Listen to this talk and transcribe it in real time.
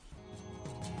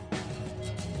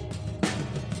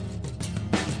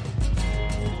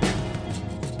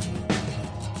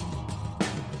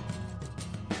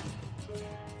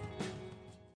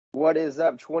What is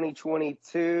up,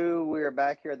 2022? We are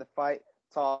back here at the Fight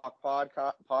Talk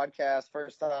podcast.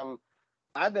 First time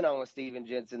I've been on with Steven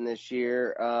Jensen this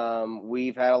year.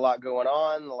 We've had a lot going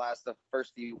on the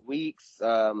first few weeks.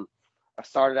 I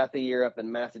started out the year up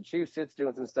in Massachusetts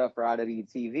doing some stuff for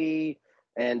IWTV,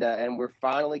 and we're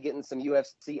finally getting some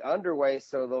UFC underway,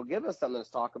 so they'll give us something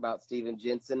to talk about, Steven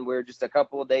Jensen. We're just a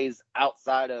couple of days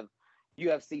outside of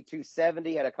UFC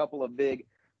 270, had a couple of big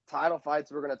title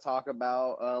fights we're going to talk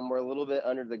about. We're a little bit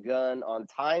under the gun on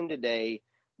time today,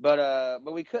 but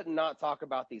we couldn't not talk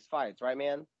about these fights, right,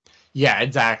 man? Yeah,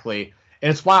 exactly.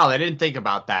 And it's wild. I didn't think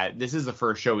about that. This is the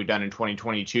first show we've done in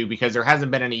 2022 because there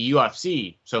hasn't been any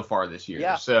UFC so far this year.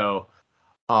 Yeah. So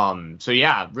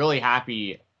yeah, really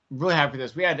happy for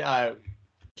this. We had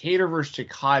Kattar versus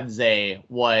Chikadze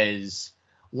was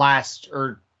last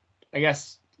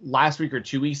week or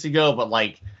 2 weeks ago, but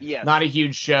not a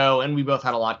huge show, and we both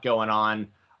had a lot going on.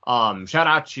 Shout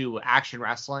out to Action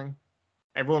Wrestling.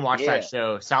 Everyone watched that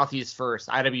show. Southeast First,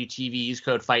 IWTV, use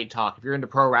code Fight Talk. If you're into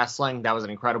pro wrestling, that was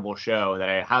an incredible show that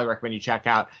I highly recommend you check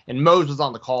out. And Mose was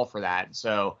on the call for that.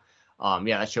 So,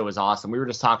 that show was awesome. We were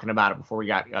just talking about it before we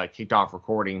got kicked off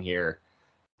recording here.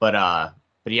 But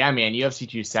yeah, man, UFC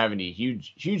 270,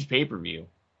 huge pay-per-view.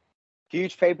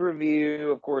 Huge pay-per-view,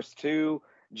 of course, two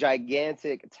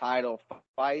gigantic title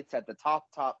fights at the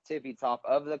tippy top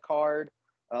of the card.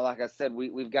 Like I said,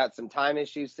 we've got some time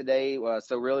issues today,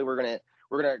 so really we're gonna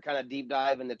kind of deep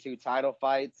dive into two title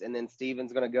fights, and then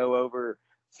Steven's gonna go over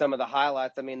some of the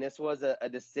highlights. I mean, this was a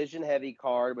decision-heavy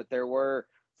card, but there were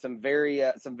some very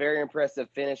impressive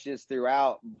finishes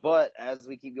throughout. But as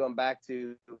we keep going back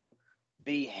to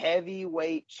the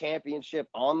heavyweight championship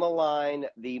on the line,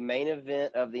 the main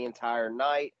event of the entire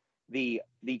night, the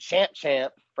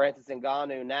champ, Francis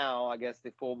Ngannou, now I guess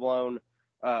the full-blown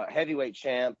heavyweight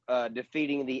champ,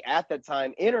 defeating the, at the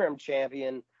time, interim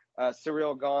champion,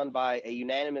 Ciryl Gane by a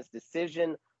unanimous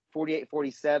decision,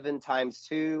 48-47 times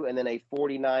 2, and then a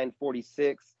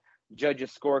 49-46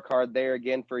 judges scorecard there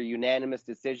again for a unanimous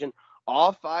decision.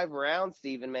 All 5 rounds,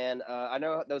 Steven, man. I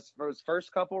know those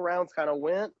first couple rounds kind of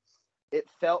went. It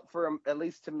felt, for at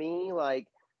least to me, like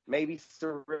maybe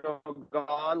Ciryl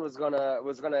Gane was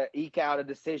gonna eke out a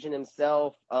decision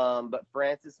himself, but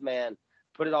Francis, man,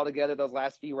 put it all together those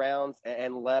last few rounds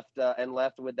and left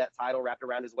with that title wrapped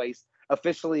around his waist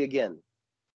officially again.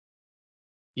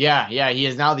 Yeah, he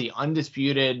is now the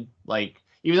undisputed,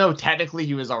 even though technically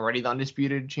he was already the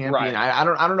undisputed champion. Right.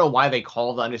 I don't know why they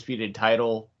call the undisputed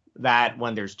title that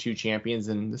when there's 2 champions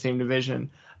in the same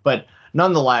division, but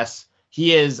nonetheless,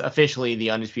 he is officially the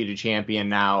undisputed champion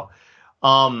now.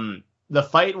 The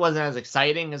fight wasn't as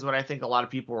exciting as what I think a lot of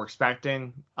people were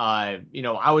expecting. I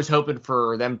was hoping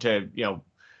for them to,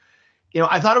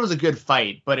 I thought it was a good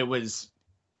fight, but it was,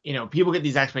 people get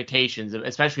these expectations,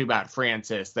 especially about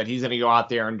Francis, that he's going to go out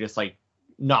there and just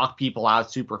knock people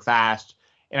out super fast.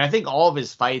 And I think all of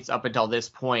his fights up until this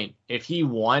point, if he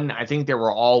won, I think they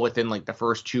were all within the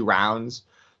first 2 rounds.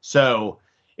 So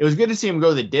it was good to see him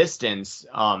go the distance,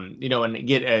 and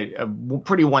get a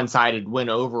pretty one-sided win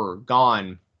over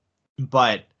Gane.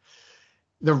 But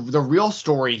the real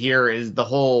story here is the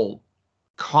whole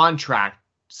contract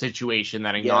situation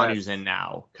that Ngannou's in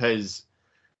now. Because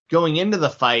going into the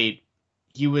fight,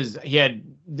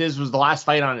 this was the last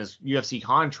fight on his UFC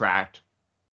contract.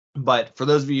 But for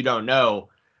those of you who don't know,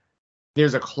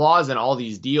 there's a clause in all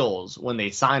these deals when they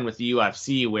sign with the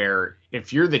UFC where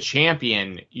if you're the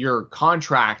champion, your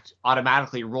contract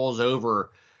automatically rolls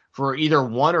over for either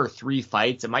 1 or 3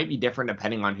 fights. It might be different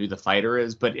depending on who the fighter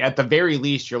is, but at the very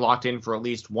least, you're locked in for at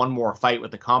least 1 more fight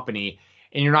with the company,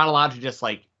 and you're not allowed to just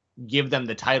give them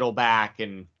the title back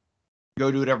and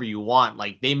go do whatever you want.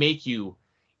 They make you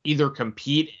either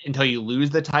compete until you lose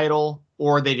the title,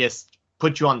 or they just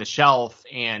put you on the shelf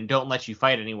and don't let you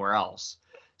fight anywhere else.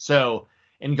 So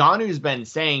Ngannou's been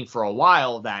saying for a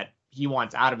while that he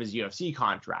wants out of his UFC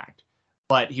contract,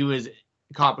 but he was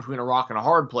caught between a rock and a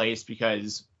hard place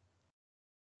because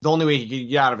the only way he could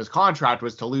get out of his contract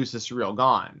was to lose to Ciryl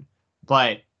Gane.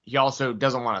 But he also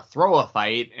doesn't want to throw a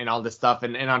fight and all this stuff.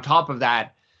 And on top of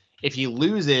that, if he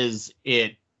loses,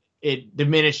 it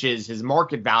diminishes his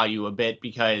market value a bit,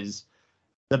 because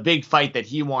the big fight that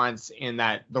he wants and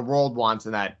that the world wants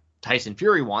and that Tyson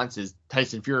Fury wants is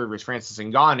Tyson Fury versus Francis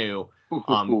Ngannou,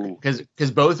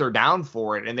 because both are down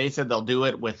for it, and they said they'll do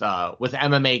it with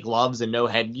MMA gloves and no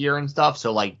headgear and stuff.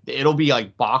 So it'll be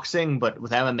like boxing, but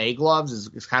with MMA gloves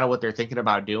is kind of what they're thinking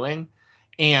about doing,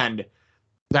 and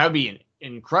that would be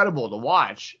incredible to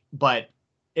watch. But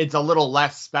it's a little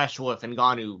less special if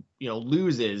Ngannou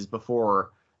loses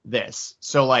before this.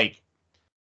 So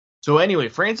anyway,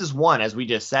 Francis won, as we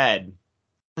just said.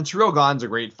 And Ciryl Gane's a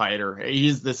great fighter.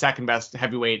 He's the second best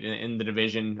heavyweight in the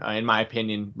division, in my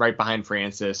opinion, right behind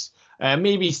Francis.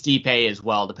 Maybe Stipe as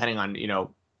well, depending on,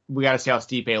 we got to see how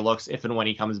Stipe looks if and when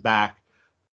he comes back.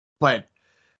 But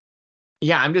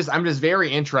yeah, I'm just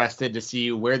very interested to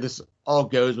see where this all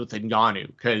goes with Ngannou,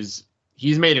 because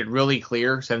he's made it really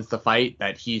clear since the fight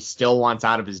that he still wants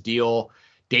out of his deal.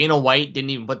 Dana White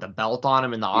didn't even put the belt on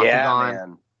him in the Yeah, octagon.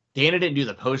 man. Dana didn't do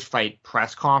the post-fight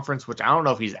press conference, which I don't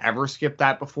know if he's ever skipped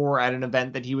that before at an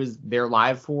event that he was there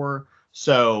live for.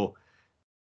 So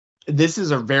this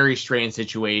is a very strange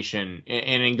situation.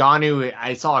 And Ngannou,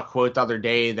 I saw a quote the other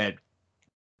day that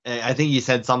I think he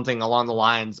said something along the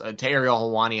lines to Ariel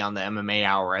Helwani on the MMA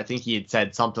Hour. I think he had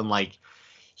said something like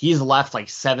he's left like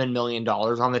 $7 million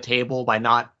on the table by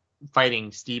not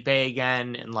fighting Stipe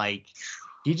again, and like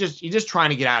he's just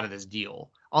trying to get out of this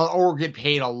deal or get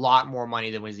paid a lot more money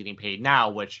than what he's getting paid now,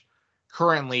 which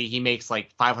currently he makes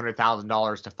like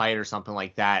 $500,000 to fight or something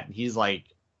like that. And he's like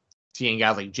seeing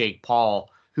guys like Jake Paul,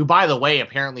 who by the way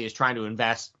apparently is trying to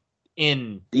invest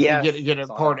in Yes, get a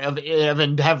saw part that. of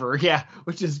Endeavor, yeah,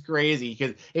 which is crazy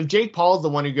because if Jake Paul's the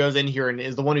one who goes in here and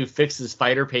is the one who fixes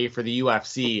fighter pay for the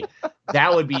UFC,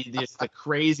 that would be just the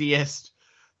craziest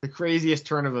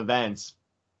turn of events.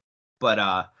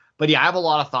 But yeah, I have a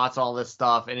lot of thoughts on all this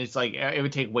stuff, and it's like it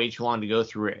would take way too long to go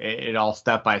through it all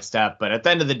step by step. But at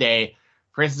the end of the day,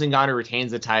 Francis Ngannou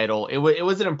retains the title. It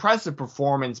was an impressive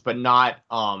performance, but not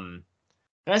and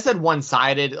I said one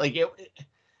sided.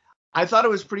 I thought it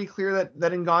was pretty clear that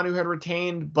Ngannou had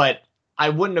retained, but I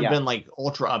wouldn't have Yeah. been like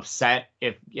ultra upset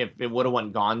if it would have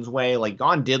went Gane's way. Like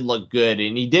Gane did look good,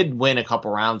 and he did win a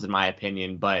couple rounds in my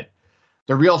opinion. But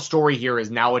the real story here is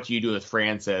now what you do with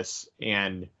Francis,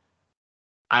 and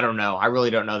I don't know. I really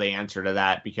don't know the answer to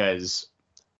that because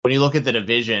when you look at the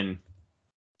division,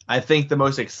 I think the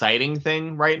most exciting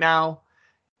thing right now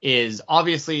is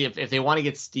obviously if they want to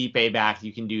get Stipe back,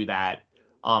 you can do that.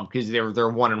 Because they're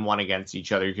 1-1 against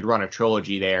each other. You could run a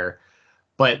trilogy there.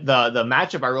 But the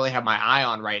matchup I really have my eye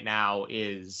on right now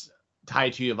is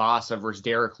Tai Tuivasa versus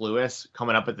Derek Lewis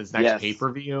coming up at this next Yes.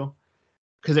 pay-per-view.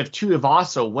 Because if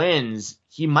Tuivasa wins,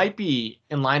 he might be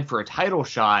in line for a title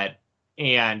shot,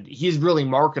 and he's really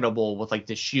marketable with like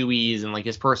the shoeies and like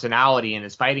his personality and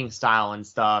his fighting style and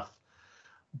stuff.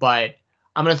 But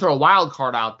I'm gonna throw a wild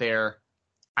card out there.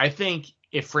 I think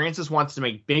if Francis wants to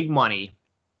make big money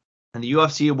and the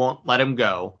UFC won't let him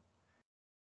go,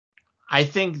 I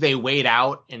think they wait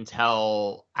out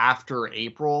until after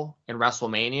April in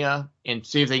WrestleMania and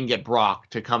see if they can get Brock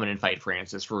to come in and fight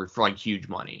Francis for like huge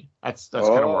money. That's kind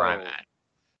of where I'm Oh, at.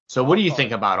 So what I'll do you call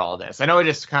think it out. about all this? I know I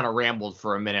just kind of rambled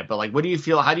for a minute, but like what do you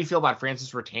feel how do you feel about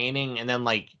Francis retaining and then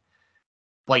like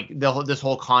this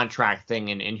whole contract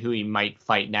thing and who he might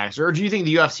fight next? Or do you think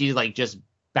the UFC like just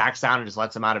backs down and just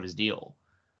lets him out of his deal?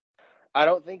 I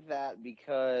don't think that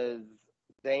because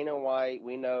Dana White,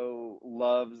 we know,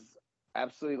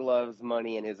 absolutely loves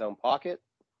money in his own pocket.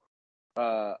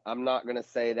 I'm not going to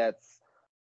say that's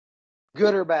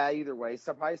good or bad either way.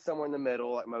 So probably somewhere in the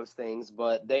middle, like most things.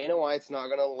 But Dana White's not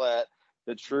going to let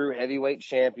the true heavyweight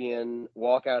champion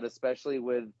walk out, especially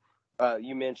with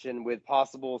you mentioned with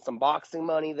possible some boxing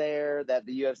money there that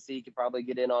the UFC could probably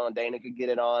get in on, Dana could get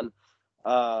it on.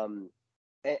 Um,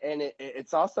 and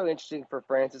it's also interesting for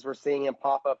Francis. We're seeing him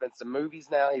pop up in some movies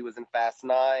now. He was in Fast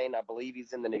Nine. I believe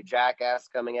he's in the new Jackass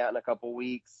coming out in a couple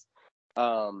weeks.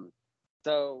 Um,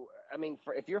 so, I mean,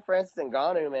 if you're Francis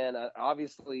Ngannou, man,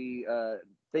 obviously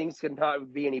things could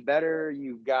not be any better.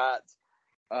 You've got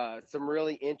some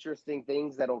really interesting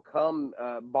things that'll come,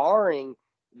 barring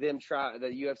the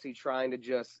UFC trying to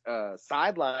just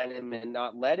sideline him and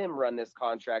not let him run this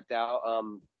contract out.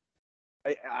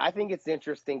 I think it's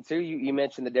interesting too. You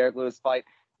mentioned the Derek Lewis fight.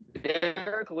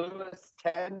 Derek Lewis,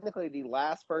 technically the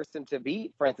last person to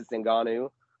beat Francis Ngannou.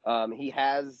 He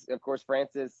has, of course,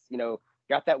 Francis,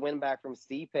 got that win back from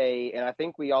Stipe, and I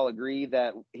think we all agree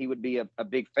that he would be a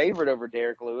big favorite over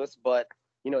Derek Lewis. But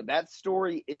that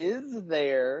story is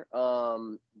there,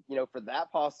 for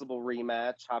that possible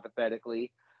rematch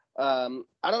hypothetically. I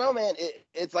don't know, man.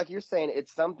 It's like you're saying,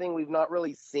 it's something we've not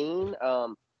really seen.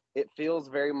 It feels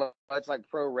very much like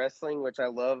pro wrestling, which I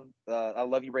love. I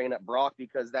love you bringing up Brock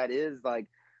because that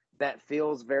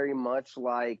feels very much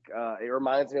like it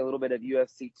reminds me a little bit of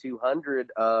UFC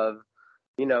 200 of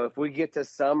if we get to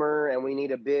summer and we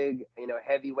need a big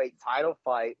heavyweight title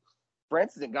fight,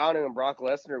 Francis Ngannou and Brock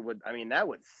Lesnar that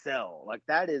would sell. Like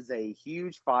that is a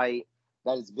huge fight.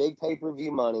 That is big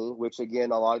pay-per-view money, which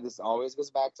again a lot of this always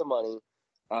goes back to money.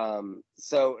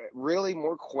 So really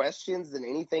more questions than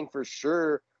anything for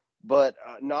sure, but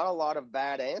not a lot of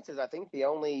bad answers. I think the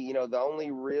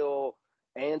only real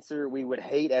answer we would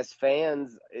hate as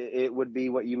fans, it would be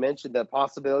what you mentioned, the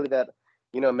possibility that,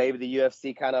 maybe the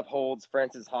UFC kind of holds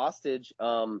Francis hostage,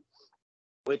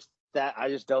 which that I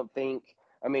just don't think.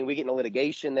 I mean, we get into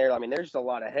litigation there. I mean, there's just a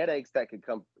lot of headaches that could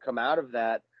come out of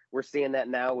that. We're seeing that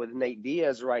now with Nate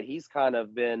Diaz, right? He's kind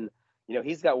of been,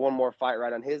 he's got one more fight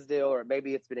right on his deal, or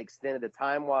maybe it's been extended the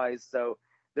time wise. So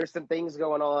there's some things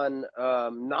going on,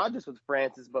 not just with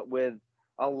Francis, but with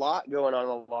a lot going on in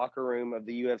the locker room of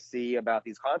the UFC about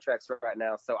these contracts right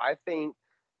now. So I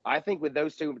think with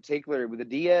those two in particular, with the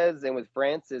Diaz and with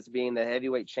Francis being the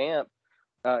heavyweight champ,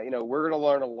 we're going to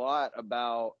learn a lot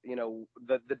about,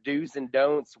 the do's and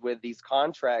don'ts with these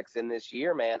contracts in this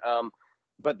year, man.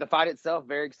 But the fight itself,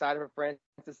 very excited for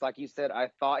Francis. Like you said, I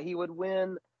thought he would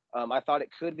win. I thought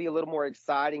it could be a little more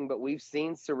exciting, but we've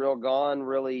seen Ciryl Gane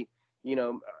really,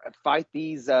 fight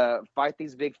these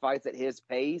big fights at his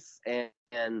pace,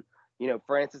 and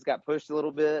Francis got pushed a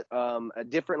little bit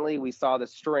differently. We saw the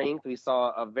strength. We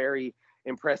saw a very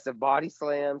impressive body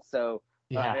slam. So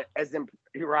Yeah.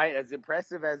 You're right, as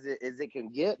impressive as it can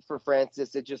get for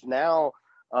Francis, it just now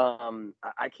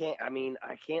I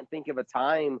can't think of a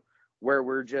time where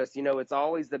we're just, it's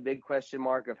always the big question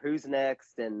mark of who's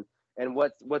next and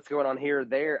what's going on here or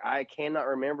there. I cannot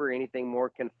remember anything more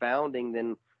confounding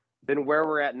than where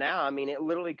we're at now. I mean, it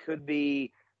literally could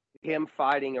be him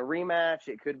fighting a rematch.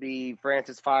 It could be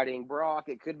Francis fighting Brock.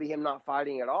 It could be him not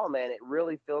fighting at all, man. It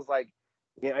really feels like,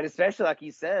 and especially like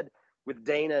you said, with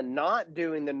Dana not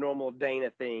doing the normal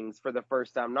Dana things for the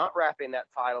first time, not wrapping that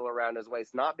title around his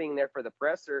waist, not being there for the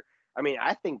presser. I mean,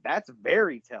 I think that's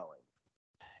very telling.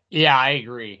 Yeah, I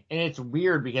agree. And it's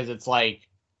weird because it's like,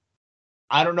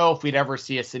 I don't know if we'd ever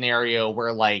see a scenario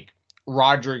where like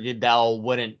Roger Goodell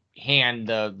wouldn't hand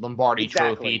the Lombardi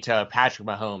trophy to Patrick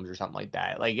Mahomes or something like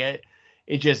that. Like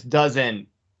it just doesn't.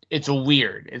 It's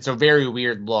a very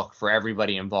weird look for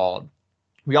everybody involved.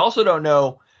 We also don't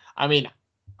know. I mean,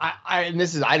 I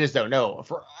just don't know.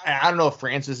 I don't know if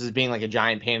Francis is being like a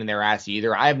giant pain in their ass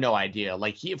either. I have no idea.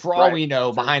 Like for all we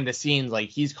know, behind the scenes, like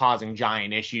he's causing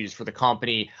giant issues for the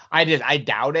company. I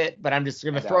doubt it, but I'm just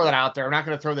gonna throw that out there. I'm not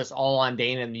gonna throw this all on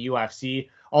Dana and the UFC,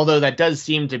 although that does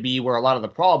seem to be where a lot of the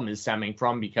problem is stemming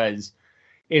from, because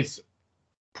it's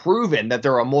proven that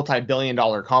they're a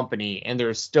multi-billion-dollar company and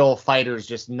there's still fighters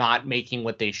just not making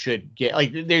what they should get.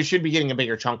 Like they should be getting a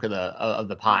bigger chunk of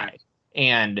the pie.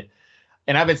 Right.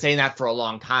 And I've been saying that for a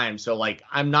long time. So like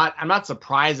I'm not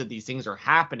surprised that these things are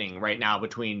happening right now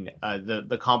between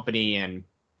the company and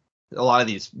a lot of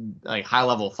these like high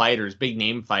level fighters, big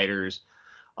name fighters.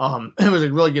 It was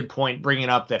a really good point bringing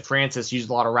up that Francis used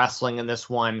a lot of wrestling in this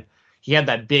one. He had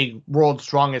that big world's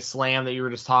strongest slam that you were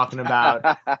just talking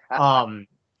about.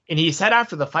 And he said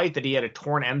after the fight that he had a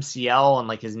torn MCL and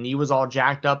like his knee was all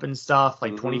jacked up and stuff,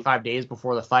 like 25 days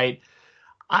before the fight.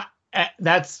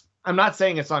 I'm not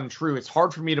saying it's untrue. It's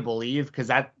hard for me to believe because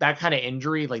that kind of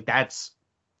injury, like that's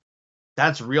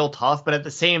real tough. But at the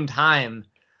same time,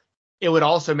 it would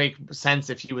also make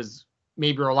sense if he was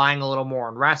maybe relying a little more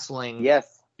on wrestling.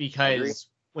 Yes. Because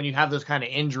when you have those kind of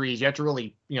injuries, you have to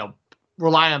really,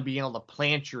 rely on being able to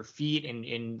plant your feet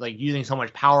and like using so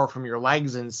much power from your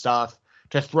legs and stuff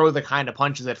to throw the kind of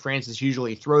punches that Francis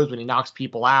usually throws when he knocks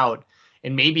people out.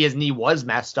 And maybe his knee was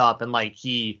messed up and like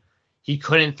he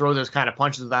couldn't throw those kind of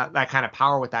punches with that kind of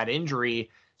power with that injury.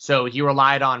 So he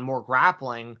relied on more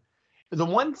grappling. The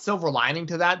one silver lining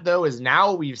to that, though, is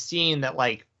now we've seen that,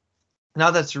 like,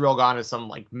 not that Ciryl Gane is some,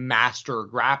 like, master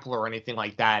grappler or anything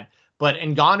like that, but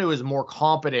Ngannou is more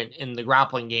competent in the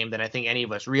grappling game than I think any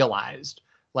of us realized.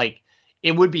 Like,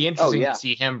 it would be interesting to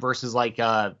see him versus, like,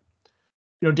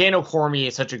 Daniel Cormier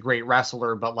is such a great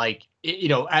wrestler, but, like,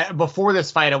 before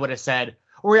this fight, I would have said,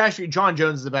 or actually, John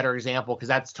Jones is a better example because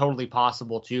that's totally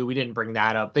possible too. We didn't bring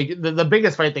that up. The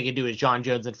biggest fight they could do is John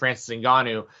Jones and Francis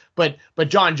Ngannou, but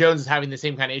John Jones is having the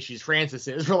same kind of issues Francis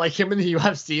is, where like him and the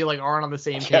UFC like aren't on the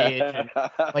same page. And,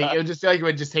 like it would just feel like it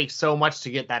would just take so much to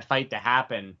get that fight to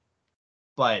happen.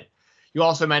 But you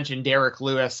also mentioned Derek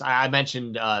Lewis. I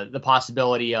mentioned the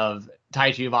possibility of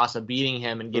Tai Tuivasa beating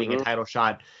him and getting a title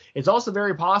shot. It's also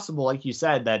very possible, like you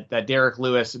said, that Derek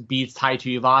Lewis beats Tai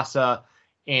Tuivasa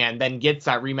and then gets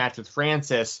that rematch with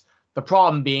Francis. The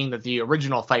problem being that the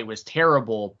original fight was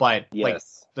terrible, but like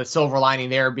the silver lining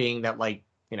there being that like,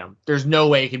 there's no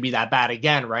way it could be that bad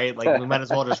again, right? Like we might as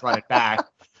well just run it back.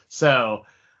 So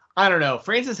I don't know.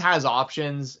 Francis has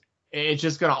options. It's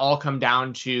just going to all come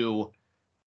down to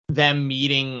them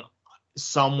meeting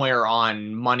somewhere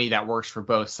on money that works for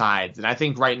both sides. And I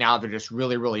think right now they're just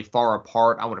really, really far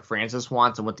apart on what Francis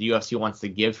wants and what the UFC wants to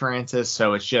give Francis.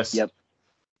 So it's just,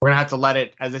 we're going to have to let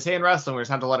it, as they say in wrestling, we're just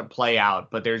have to let it play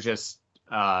out. But there's just,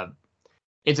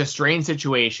 it's a strange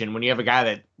situation when you have a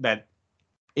guy that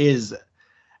is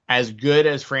as good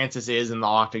as Francis is in the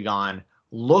octagon,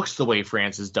 looks the way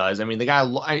Francis does. I mean, the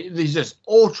guy, he's just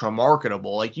ultra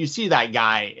marketable. Like, you see that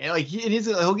guy, like,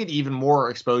 he'll get even more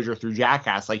exposure through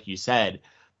Jackass, like you said.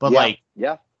 But,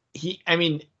 yeah. I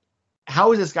mean,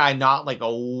 how is this guy not like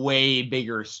a way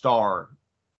bigger star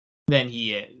than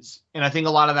he is? And I think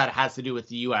a lot of that has to do with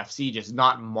the UFC just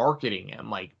not marketing him.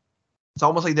 Like, it's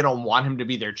almost like they don't want him to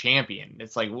be their champion.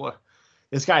 It's like, what?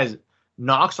 This guy's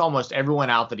knocks almost everyone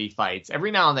out that he fights.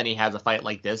 Every now and then he has a fight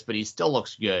like this, but he still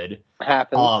looks good.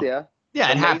 Happens, yeah.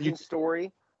 Yeah, amazing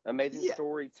story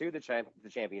to the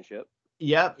championship.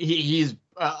 Yep, he's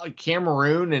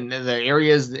Cameroon and the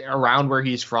areas around where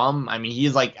he's from. I mean,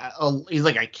 he's like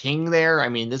a king there. I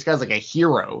mean, this guy's like a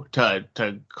hero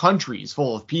to countries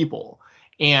full of people,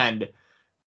 and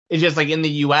it's just like in the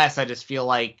U.S. I just feel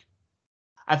like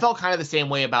I felt kind of the same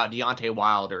way about Deontay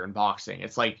Wilder in boxing.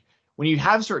 It's like when you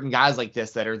have certain guys like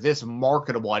this that are this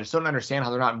marketable, I just don't understand how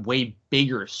they're not way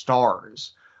bigger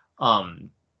stars.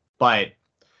 But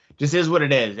just is what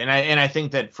it is, and I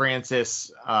think that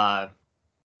Francis.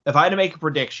 If I had to make a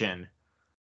prediction,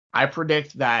 I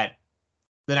predict that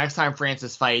the next time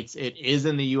Francis fights, it is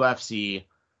in the UFC.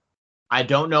 I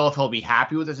don't know if he'll be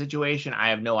happy with the situation. I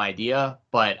have no idea,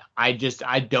 but I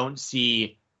don't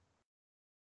see.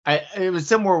 It was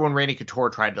similar when Randy Couture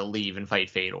tried to leave and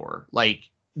fight Fedor. Like,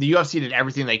 the UFC did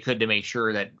everything they could to make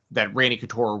sure that Randy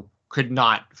Couture could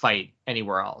not fight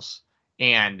anywhere else.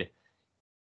 And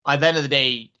at the end of the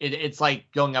day, it's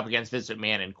like going up against Vince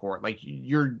McMahon in court. Like,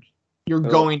 you're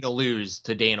going to lose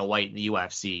to Dana White in the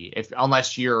UFC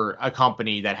unless you're a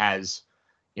company that has,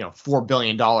 $4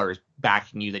 billion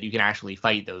backing you that you can actually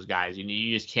fight those guys.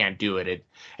 You just can't do it.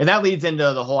 And that leads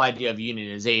into the whole idea of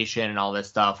unionization and all this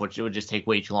stuff, which it would just take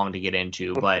way too long to get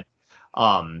into. But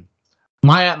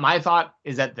my thought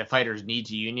is that the fighters need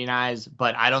to unionize,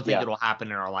 but I don't think it'll happen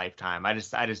in our lifetime. I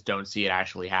just don't see it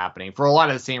actually happening for a lot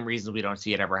of the same reasons we don't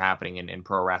see it ever happening in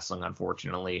pro wrestling,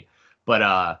 unfortunately.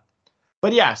 But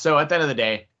yeah, so at the end of the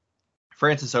day,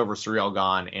 Francis over, Ciryl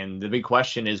gone, and the big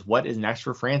question is what is next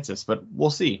for Francis? But we'll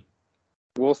see.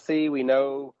 We'll see. We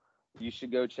know you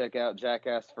should go check out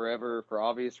Jackass Forever for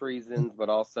obvious reasons, but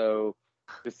also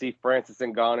to see Francis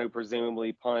Ngannou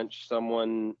presumably punch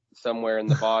someone somewhere in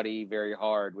the body very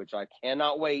hard, which I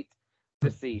cannot wait to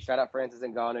see. Shout out Francis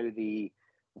Ngannou, the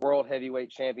World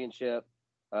Heavyweight Championship,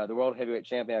 the World Heavyweight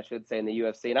Champion, I should say, in the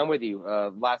UFC. And I'm with you.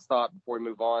 Last thought before we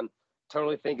move on.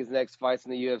 Totally think his next fight's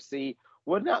in the UFC.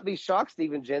 Would not be shocked,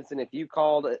 Steven Jensen, if you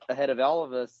called ahead of all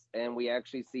of us and we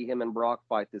actually see him and Brock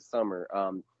fight this summer.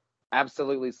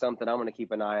 Absolutely something I'm going to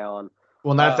keep an eye on.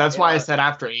 Well, that's why I said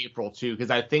after April too,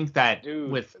 because I think that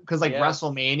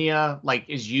WrestleMania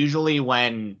is usually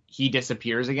when he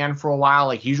disappears again for a while.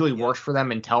 Like, he usually works for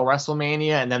them until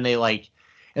WrestleMania, and then and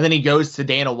then he goes to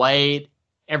Dana White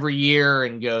every year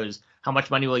and goes, how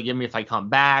much money will he give me if I come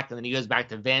back? And then he goes back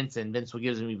to Vince, and Vince will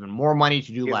give him even more money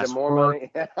to do less work.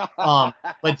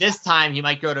 But this time he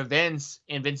might go to Vince,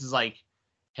 and Vince is like,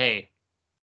 hey,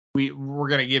 we're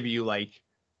going to give you like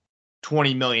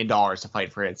 $20 million to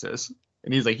fight Francis.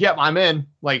 And he's like, yep, I'm in.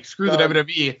 Like, screw the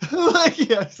WWE.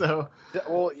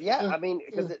 Well, yeah, I mean,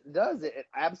 because it does. It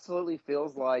absolutely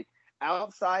feels like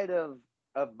outside of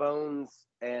Bones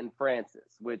and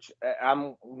Francis, which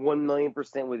I'm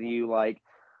 1,000,000% with you, like,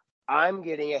 I'm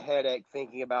getting a headache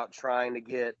thinking about trying to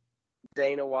get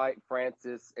Dana White,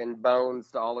 Francis, and Bones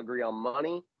to all agree on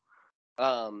money.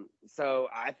 So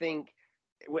I think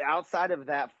outside of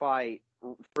that fight,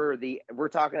 we're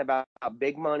talking about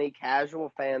big money,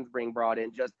 casual fans being brought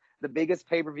in, just the biggest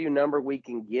pay-per-view number we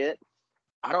can get.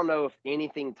 I don't know if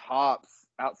anything tops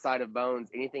outside of Bones,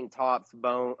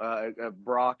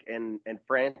 Brock and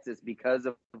Francis, because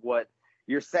of what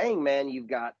you're saying, man. You've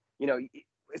got,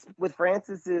 with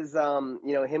Francis's,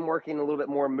 him working a little bit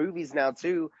more movies now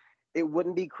too, it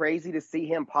wouldn't be crazy to see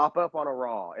him pop up on a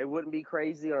Raw. It wouldn't be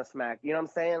crazy on a Smack. You know what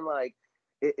I'm saying? Like,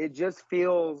 it just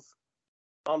feels,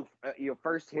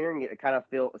 first hearing it, it kind of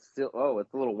feels still,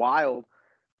 it's a little wild.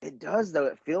 It does, though.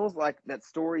 It feels like that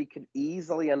story could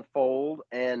easily unfold,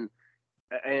 and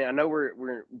I know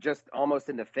we're just almost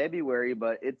into February,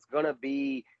 but it's gonna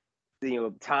be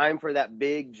time for that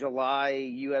big July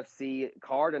UFC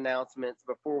card announcements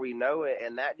before we know it,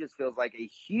 and that just feels like a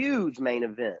huge main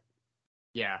event.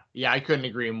 Yeah, I couldn't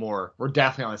agree more. We're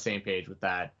definitely on the same page with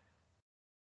that.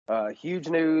 Huge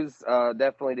news,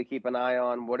 definitely to keep an eye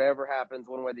on. Whatever happens,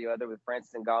 one way or the other, with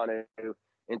Francis Ngannou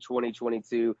in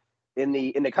 2022. In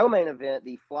the co-main event,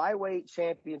 the flyweight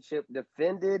championship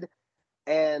defended,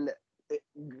 and it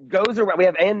goes around. We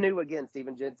have and new again,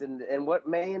 Steven Jensen, and what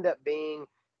may end up being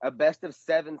a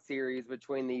best-of-7 series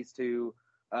between these two.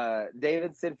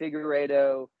 Davidson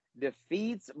Figueiredo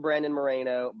defeats Brandon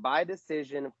Moreno by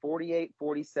decision,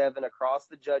 48-47 across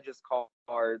the judges'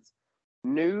 cards.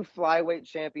 New flyweight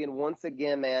champion once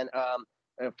again, man.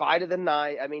 Fight of the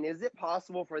night. I mean, is it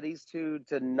possible for these two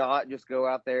to not just go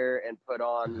out there and put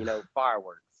on,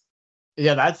 fireworks?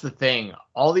 Yeah, that's the thing.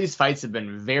 All these fights have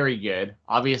been very good.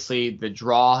 Obviously, the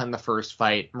draw in the first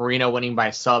fight, Moreno winning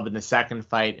by sub in the second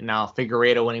fight, and now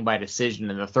Figueiredo winning by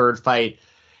decision in the third fight.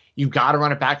 You've got to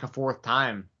run it back a fourth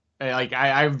time. Like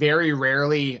I very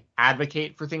rarely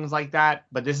advocate for things like that,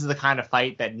 but this is the kind of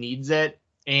fight that needs it.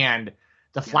 And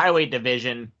the flyweight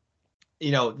division,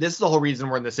 this is the whole reason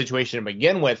we're in the situation to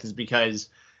begin with, is because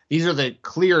these are the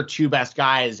clear two best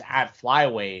guys at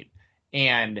flyweight.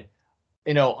 And,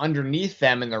 underneath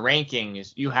them in the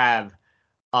rankings, you have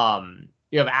Askar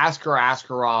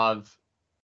Askarov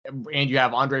and you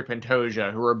have Andre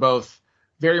Pantoja, who are both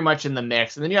very much in the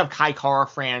mix. And then you have Kai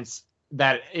Kara-France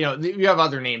that, you have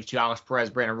other names too, Alex Perez,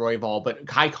 Brandon Royval, but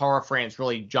Kai Kara-France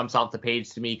really jumps off the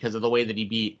page to me because of the way that he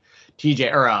beat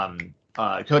Cody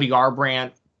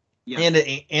Garbrandt. Yeah.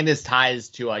 And his ties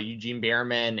to Eugene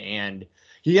Behrman, and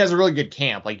he has a really good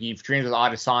camp. Like, you've trained with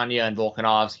Adesanya and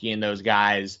Volkanovski and those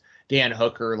guys, Dan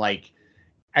Hooker. Like,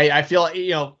 I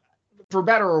feel, for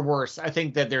better or worse, I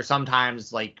think that there's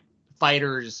sometimes like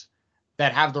fighters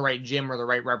that have the right gym or the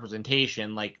right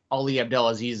representation. Like Ali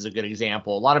Abdelaziz is a good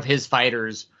example. A lot of his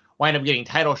fighters wind up getting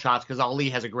title shots because Ali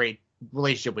has a great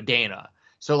relationship with Dana.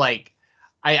 So like,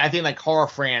 I think like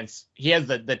Kara-France, he has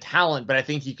the talent, but I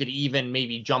think he could even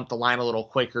maybe jump the line a little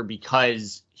quicker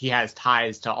because he has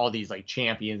ties to all these like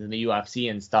champions in the UFC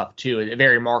and stuff too. A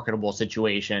very marketable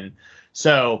situation.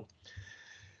 So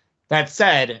that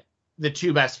said, the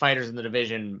two best fighters in the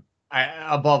division,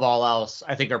 above all else,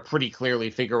 I think are pretty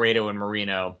clearly Figueiredo and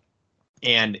Moreno.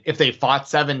 And if they fought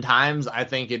 7 times, I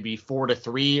think it'd be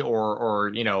 4-3 or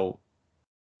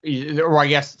I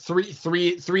guess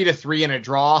 3-3 in a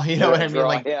draw. You know what I mean?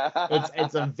 Like, yeah.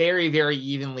 it's a very, very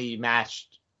evenly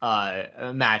matched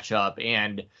matchup.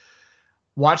 And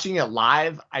watching it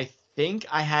live, I think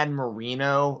I had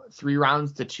Moreno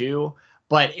 3-2,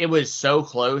 but it was so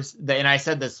close. And I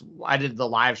said this, I did the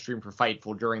live stream for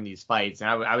Fightful during these fights, and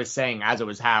I was saying as it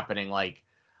was happening, like,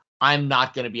 I'm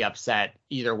not going to be upset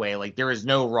either way. Like, there is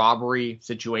no robbery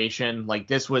situation. Like,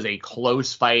 this was a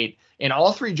close fight, and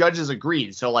all 3 judges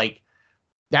agreed. So, like,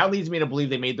 that leads me to believe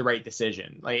they made the right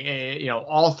decision. Like,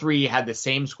 all 3 had the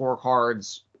same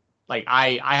scorecards. Like,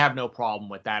 I have no problem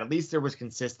with that. At least there was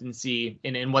consistency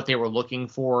in what they were looking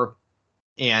for.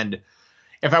 And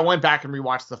if I went back and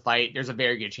rewatched the fight, there's a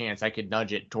very good chance I could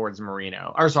nudge it towards towards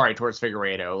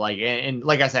Figueiredo. Like, and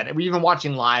like I said, even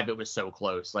watching live, it was so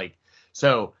close. Like,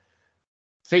 so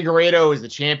Figueiredo is the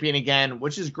champion again,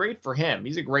 which is great for him.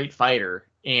 He's a great fighter.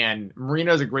 And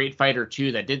Moreno's a great fighter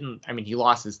too. He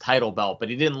lost his title belt, but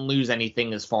he didn't lose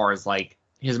anything as far as like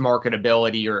his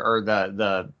marketability or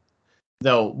the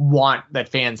want that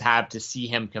fans have to see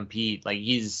him compete. Like,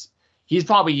 he's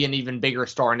probably an even bigger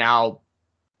star now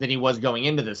than he was going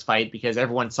into this fight because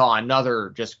everyone saw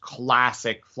another just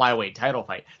classic flyweight title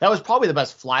fight. That was probably the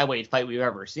best flyweight fight we've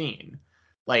ever seen.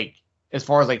 Like, as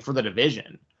far as like for the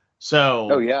division. So,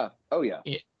 oh yeah.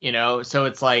 So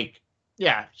it's like,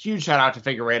 yeah, huge shout out to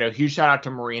Figueiredo, huge shout out to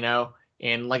Moreno.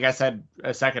 And like I said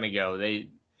a second ago, they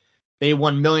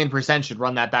 1,000,000% should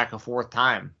run that back a fourth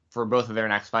time for both of their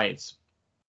next fights.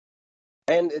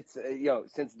 And it's,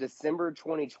 since December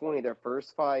 2020, their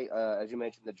first fight, as you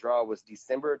mentioned, the draw was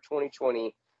December of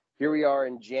 2020. Here we are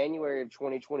in January of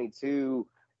 2022,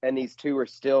 and these two are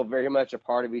still very much a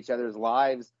part of each other's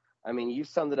lives. I mean, you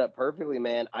summed it up perfectly,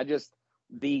 man.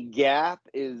 The gap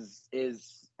is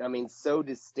so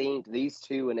distinct, these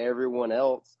two and everyone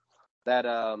else, that,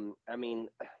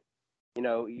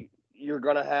 you're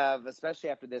going to have, especially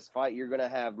after this fight, you're going to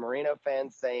have Moreno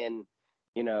fans saying,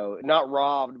 not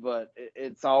robbed, but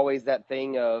it's always that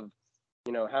thing of,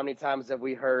 how many times have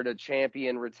we heard a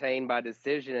champion retained by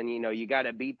decision and, you got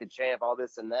to beat the champ, all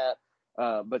this and that.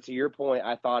 But to your point,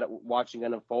 I thought watching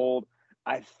it unfold,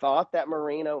 I thought that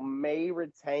Moreno may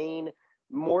retain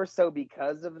more so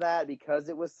because of that, because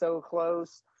it was so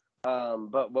close.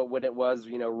 But when it was,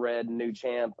 red new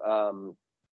champ,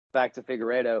 back to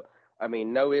Figueiredo, I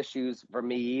mean, no issues for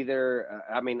me either.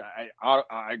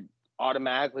 I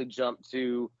automatically jump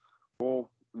to, well,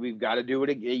 we've got to do it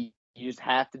again. You just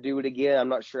have to do it again. I'm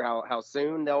not sure how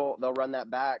soon they'll run that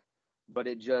back, but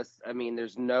it just,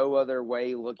 there's no other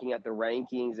way, looking at the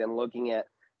rankings and looking at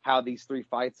how these 3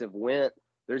 fights have went.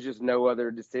 There's just no other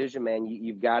decision, man.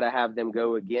 You've got to have them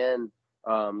go again.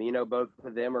 Both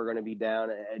of them are going to be down.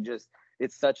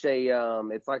 it's such a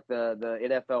it's like the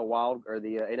NFL wild or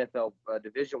the NFL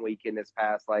division weekend this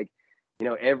past, like,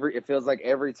 it feels like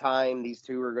every time these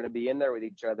two are going to be in there with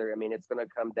each other, I mean, it's going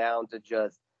to come down to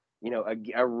just,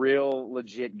 a real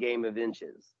legit game of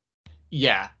inches.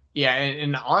 Yeah, yeah,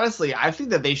 and honestly, I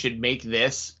think that they should make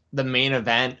this the main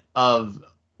event of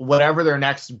whatever their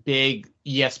next big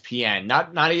ESPN,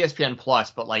 not ESPN Plus,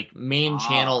 but like main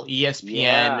channel ESPN,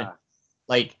 Yeah.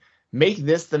 like make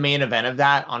this the main event of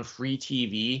that on free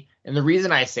TV. And the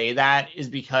reason I say that is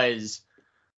because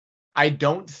I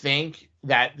don't think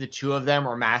that the two of them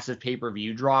are massive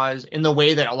pay-per-view draws in the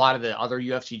way that a lot of the other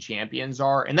UFC champions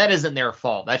are. And that isn't their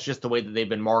fault. That's just the way that they've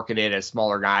been marketed as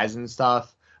smaller guys and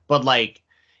stuff. But like,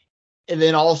 and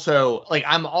then also, like,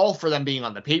 I'm all for them being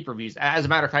on the pay-per-views. As a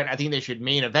matter of fact, I think they should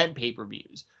main event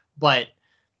pay-per-views. But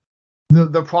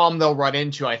the problem they'll run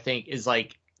into, I think, is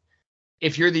like,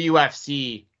 if you're the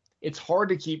UFC, it's hard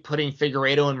to keep putting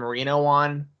Figueiredo and Moreno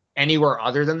on anywhere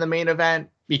other than the main event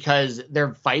because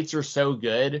their fights are so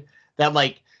good that,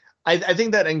 like, I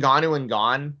think that Ngannou and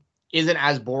Gane isn't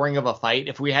as boring of a fight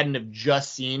if we hadn't have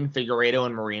just seen Figueiredo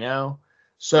and Moreno.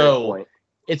 So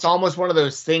it's almost one of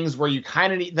those things where you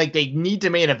kind of need, like, they need to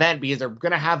main event because they're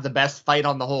going to have the best fight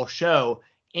on the whole show,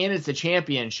 and it's a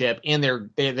championship, and they're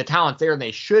the talent's there, and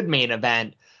they should main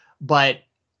event. But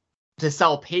to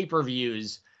sell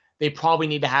pay-per-views, they probably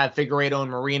need to have Figueiredo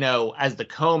and Moreno as the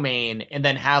co-main, and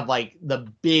then have like the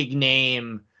big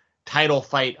name title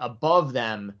fight above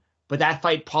them. But that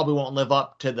fight probably won't live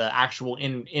up to the actual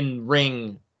in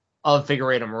ring of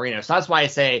Figueiredo and Moreno. So that's why I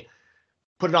say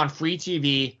put it on free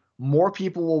TV. More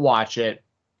people will watch it.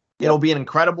 It'll be an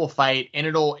incredible fight, and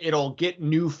it'll get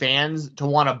new fans to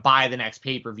want to buy the next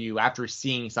pay-per-view after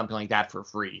seeing something like that for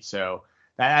free. So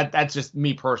that's just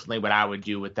me personally what I would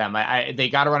do with them. They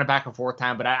got to run it back and forth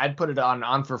time, but I'd put it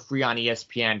on for free on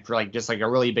ESPN for like just like a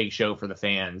really big show for the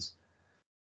fans.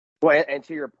 Well, and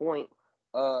to your point,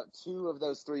 two of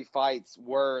those three fights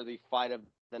were the fight of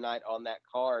the night on that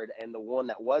card, and the one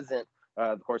that wasn't,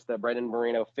 of course, the Brandon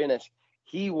Moreno finish,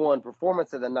 he won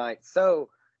performance of the night. So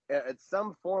at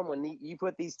some form, when you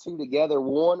put these two together,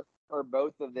 one or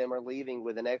both of them are leaving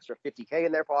with an extra $50K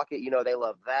in their pocket. They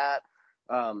love that.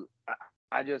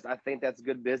 I think that's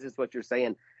good business. What you're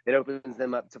saying, it opens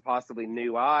them up to possibly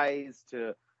new eyes,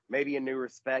 to maybe a new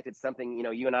respect. It's something,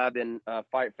 you and I have been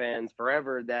fight fans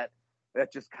forever.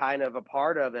 That's just kind of a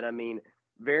part of it. I mean,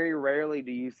 very rarely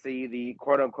do you see the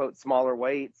quote unquote smaller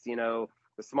weights, the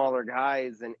smaller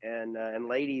guys and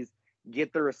ladies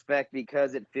get the respect,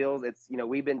 because it feels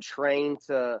we've been trained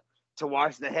to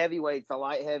watch the heavyweights, the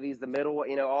light heavies, the middle,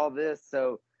 all this.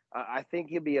 So I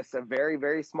think it'd be a very,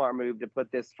 very smart move to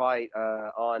put this fight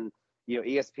on,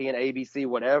 ESPN, ABC,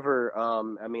 whatever.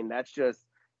 I mean, that's just,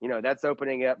 that's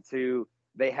opening up to,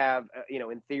 they have,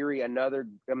 in theory, another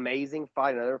amazing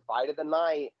fight, another fight of the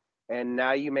night. And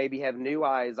now you maybe have new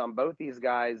eyes on both these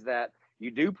guys, that you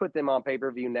do put them on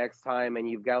pay-per-view next time, and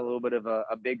you've got a little bit of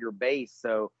a bigger base.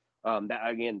 So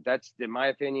that's, in my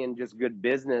opinion, just good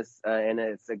business. And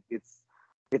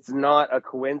it's not a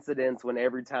coincidence when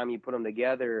every time you put them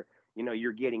together,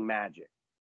 you're getting magic.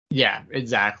 Yeah,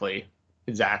 exactly.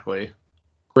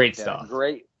 Great stuff.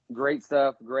 Great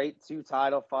stuff. Great two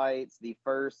title fights. The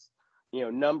first,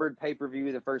 numbered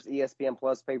pay-per-view, the first ESPN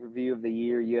Plus pay-per-view of the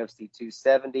year, UFC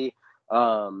 270.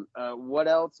 What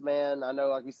else, man? I know,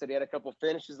 like you said, he had a couple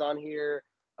finishes on here.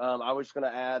 I was just going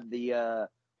to add the,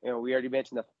 we already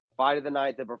mentioned the fight of the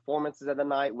night. The performances of the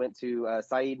night went to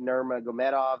Said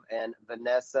Nurmagomedov and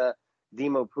Vanessa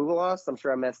Demopoulos. I'm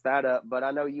sure I messed that up, but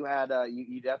I know you had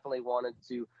you definitely wanted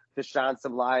to shine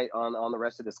some light on the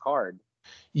rest of this card.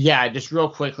 Yeah, just real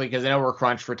quickly, because I know we're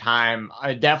crunched for time.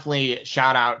 I definitely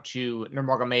shout out to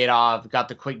Nurmagomedov. Got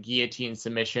the quick guillotine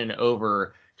submission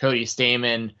over Cody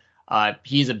Stamann.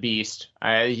 He's a beast.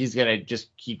 He's gonna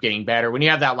just keep getting better. When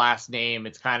you have that last name,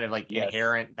 it's kind of like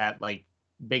inherent that like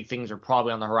big things are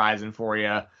probably on the horizon for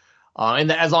you.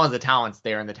 And as long as the talent's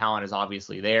there, and the talent is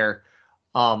obviously there.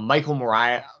 Michael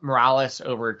Morales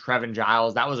over Trevin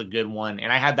Giles, that was a good one.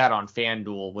 And I had that on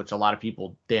FanDuel, which a lot of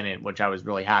people didn't, which I was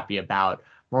really happy about.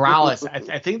 Morales,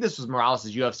 I think this was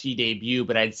Morales' UFC debut,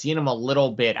 but I'd seen him a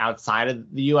little bit outside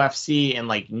of the UFC and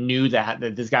like knew that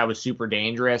this guy was super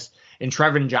dangerous. And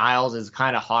Trevin Giles is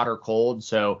kind of hot or cold.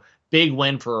 So big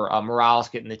win for Morales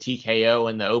getting the TKO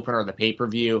in the opener of the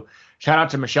pay-per-view. Shout out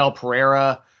to Michel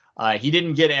Pereira. He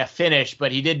didn't get a finish,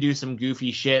 but he did do some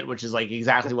goofy shit, which is like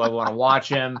exactly why we want to watch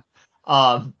him.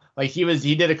 Like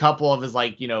he did a couple of his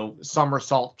like,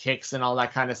 somersault kicks and all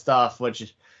that kind of stuff,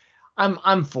 which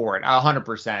I'm for it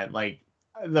 100%. Like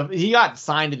he got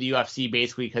signed to the UFC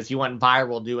basically because he went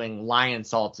viral doing lion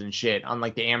salts and shit on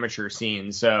like the amateur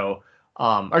scene. So,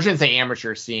 I shouldn't say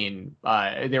amateur scene.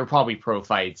 They were probably pro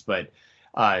fights, but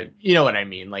you know what I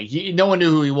mean. Like no one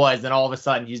knew who he was, then all of a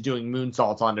sudden he's doing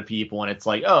moonsaults onto people, and it's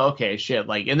like, oh, okay, shit.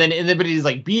 Like, and then but he's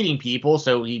like beating people,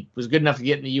 so he was good enough to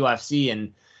get in the UFC,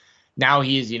 and now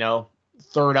he's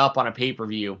third up on a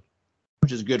pay-per-view,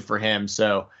 which is good for him.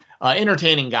 So.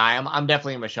 Entertaining guy. I'm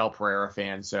definitely a Michel Pereira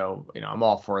fan, so I'm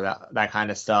all for that kind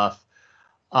of stuff.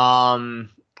 Last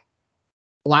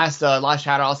shout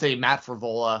out, I'll say Matt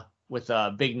Frevola with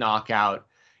a big knockout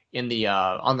in the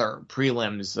on the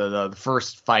prelims, the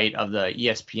first fight of the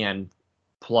ESPN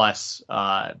Plus.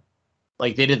 Like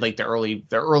they did like the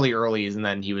earlies, and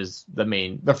then he was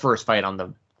the first fight on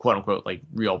the quote unquote like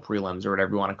real prelims or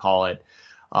whatever you want to call it.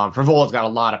 Frevola's got a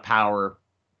lot of power,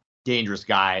 dangerous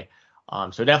guy.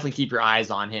 So definitely keep your eyes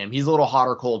on him. He's a little hot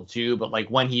or cold too, but like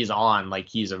when he's on, like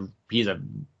he's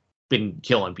been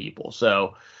killing people.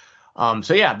 So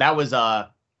yeah,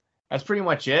 that's pretty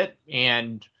much it.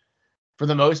 And for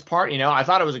the most part, I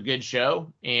thought it was a good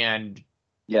show. And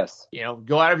yes,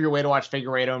 go out of your way to watch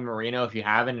Figueiredo and Moreno if you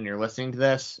haven't and you're listening to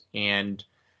this. And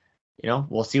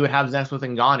we'll see what happens next with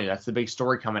Ngannou. That's the big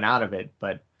story coming out of it.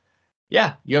 But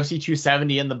yeah, UFC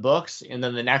 270 in the books, and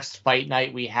then the next fight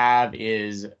night we have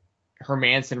is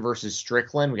Hermansson versus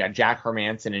Strickland. We got Jack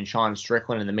Hermansson and Sean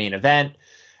Strickland in the main event.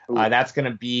 That's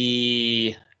going to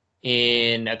be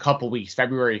in a couple weeks,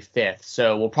 February 5th.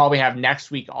 So we'll probably have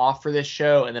next week off for this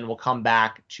show, and then we'll come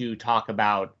back to talk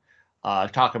about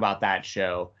that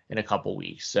show in a couple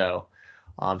weeks. So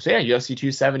yeah, UFC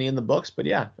 270 in the books. But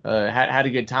yeah, had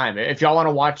a good time. If y'all want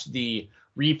to watch the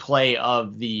replay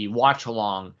of the watch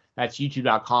along, that's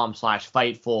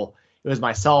youtube.com/Fightful. It was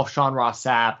myself, Sean Ross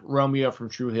Sapp, Romeo from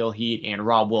True Hill Heat, and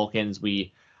Rob Wilkins.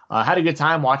 We had a good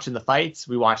time watching the fights.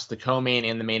 We watched the co-main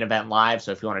and the main event live.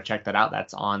 So if you want to check that out,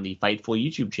 that's on the Fightful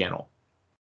YouTube channel.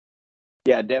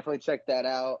 Yeah, definitely check that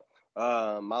out.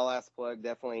 My last plug,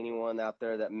 definitely anyone out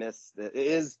there that missed it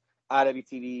is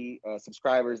IWTV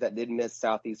subscribers that did miss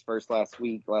Southeast First last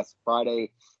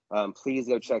Friday. Please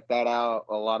go check that out.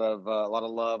 A lot of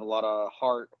love, a lot of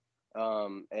heart.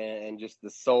 And just the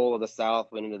soul of the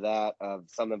South went into that.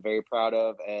 Something I'm very proud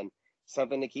of, and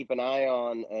something to keep an eye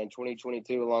on in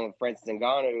 2022, along with Francis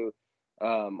Ngannou.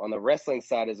 On the wrestling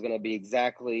side is going to be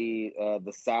exactly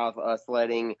the South, us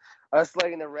letting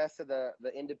the rest of the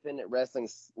independent wrestling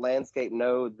landscape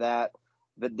know that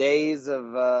the days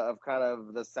of kind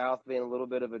of the South being a little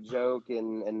bit of a joke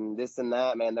and this and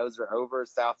that, man, those are over.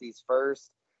 Southeast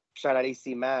First. Shout out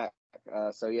AC Mac.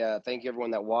 So yeah, thank you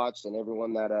everyone that watched and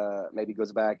everyone that maybe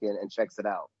goes back and checks it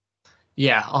out.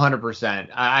 Yeah, 100%.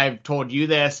 I've told you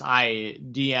this. I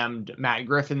DM'd Matt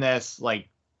Griffin this. Like,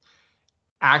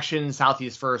 Action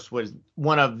Southeast First was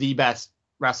one of the best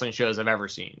wrestling shows I've ever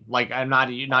seen. Like, I'm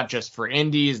not just for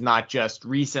indies, not just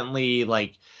recently.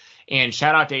 Like, and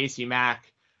shout out to AC Mac,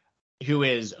 who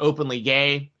is openly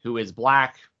gay, who is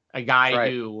black, a guy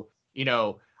who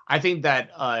I think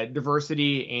that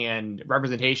diversity and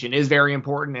representation is very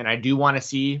important, and I do want to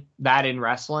see that in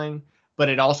wrestling. But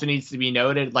it also needs to be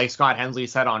noted, like Scott Hensley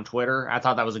said on Twitter, I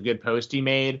thought that was a good post he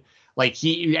made. Like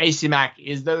AC Mac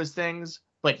is those things,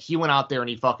 but he went out there and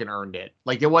he fucking earned it.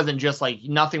 Like it wasn't just like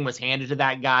nothing was handed to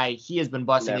that guy. He has been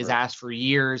busting his ass for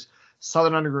years.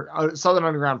 Southern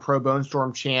Underground Pro Bone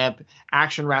Storm champ,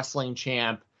 Action Wrestling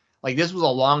champ. Like this was a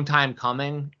long time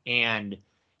coming, and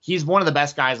he's one of the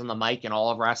best guys on the mic in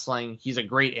all of wrestling. He's a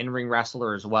great in-ring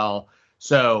wrestler as well.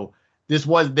 So this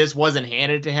wasn't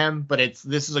handed to him, but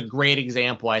this is a great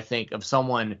example, I think, of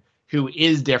someone who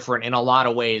is different in a lot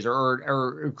of ways,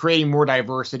 or creating more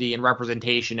diversity and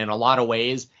representation in a lot of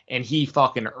ways, and he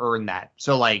fucking earned that.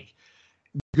 So like,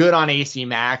 good on AC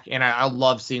Mac, and I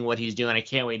love seeing what he's doing. I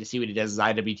can't wait to see what he does as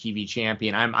IWTV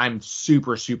champion. I'm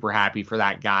super super happy for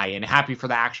that guy, and happy for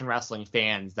the Action Wrestling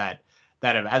fans that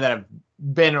have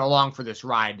been along for this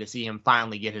ride to see him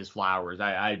finally get his flowers.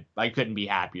 I couldn't be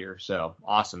happier. So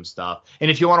awesome stuff. And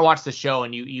if you want to watch the show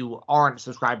and you aren't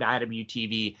subscribed to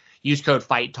IWTV, use code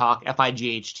Fight Talk,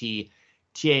 FIGHT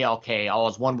TALK, all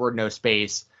is one word, no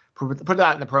space. Put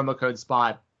that in the promo code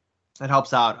spot. It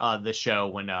helps out the show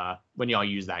when y'all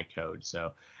use that code.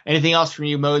 So anything else from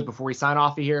you, Mose, before we sign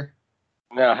off of here?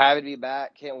 No, happy to be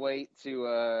back. Can't wait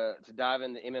to dive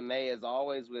into MMA as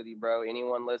always with you, bro.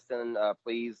 Anyone listening,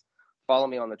 please follow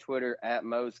me on the Twitter at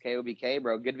MoseKOBK,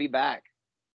 bro. Good to be back.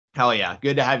 Hell yeah.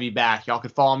 Good to have you back. Y'all can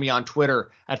follow me on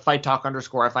Twitter at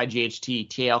FightTalk_FIGHT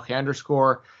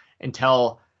TALK_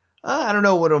 until I don't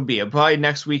know what it'll be. Probably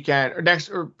next weekend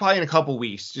or probably in a couple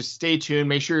weeks. Just stay tuned.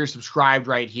 Make sure you're subscribed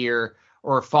right here.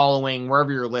 or following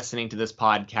wherever you're listening to this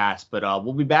podcast. But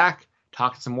we'll be back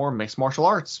talking some more mixed martial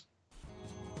arts.